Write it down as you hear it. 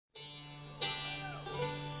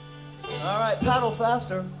All right, paddle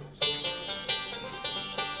faster.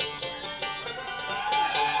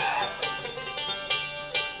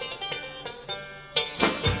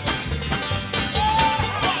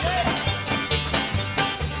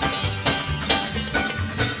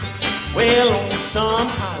 Well, on some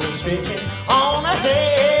highway stretching on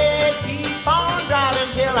ahead, keep on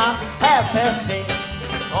driving till I'm 10:30.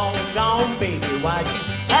 Long gone, baby, why'd you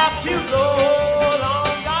have to go?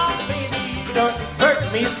 Long gone, baby, you done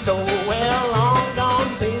hurt me so. Well, long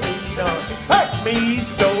gone, baby, you done hurt me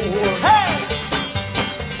so. Hey!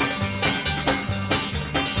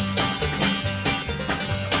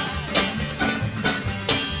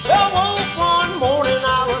 Well, woke one morning,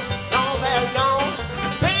 I was long past gone.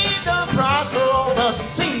 Paid the price for all the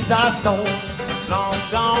seeds I sown. Long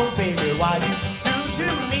gone, baby, why'd you do to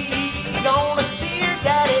me? Gonna see your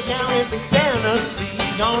daddy down in Tennessee.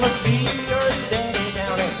 Gonna see your daddy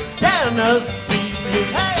down in Tennessee.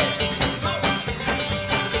 Hey!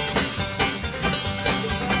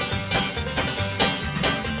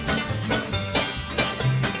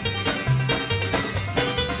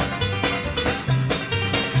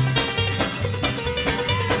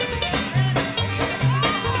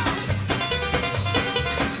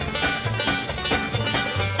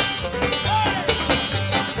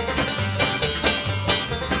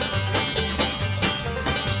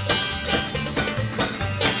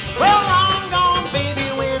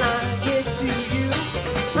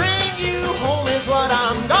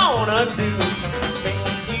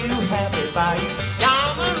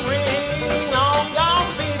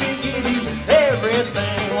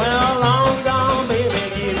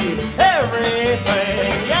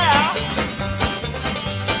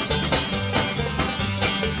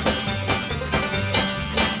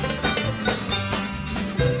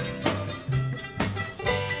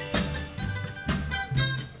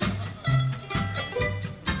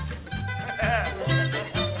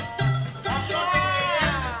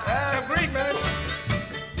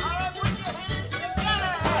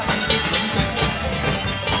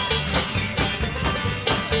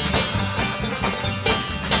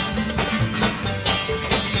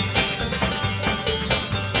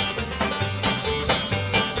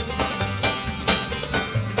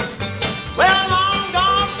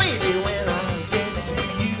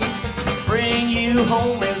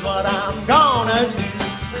 Home is what I'm gonna do.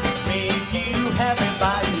 Make you happy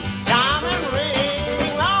by you diamond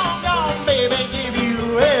ring. Long gone, baby, give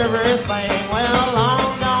you everything. Well,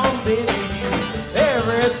 long gone, baby, give you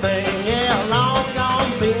everything. Yeah, long gone,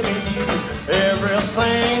 baby, give you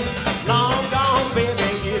everything. Long gone, baby,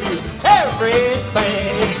 give you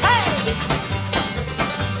everything. Hey!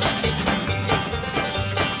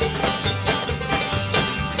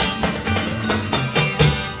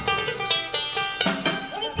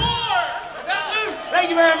 Thank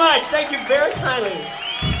you very much. Thank you very kindly.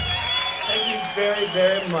 Thank you very,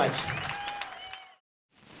 very much.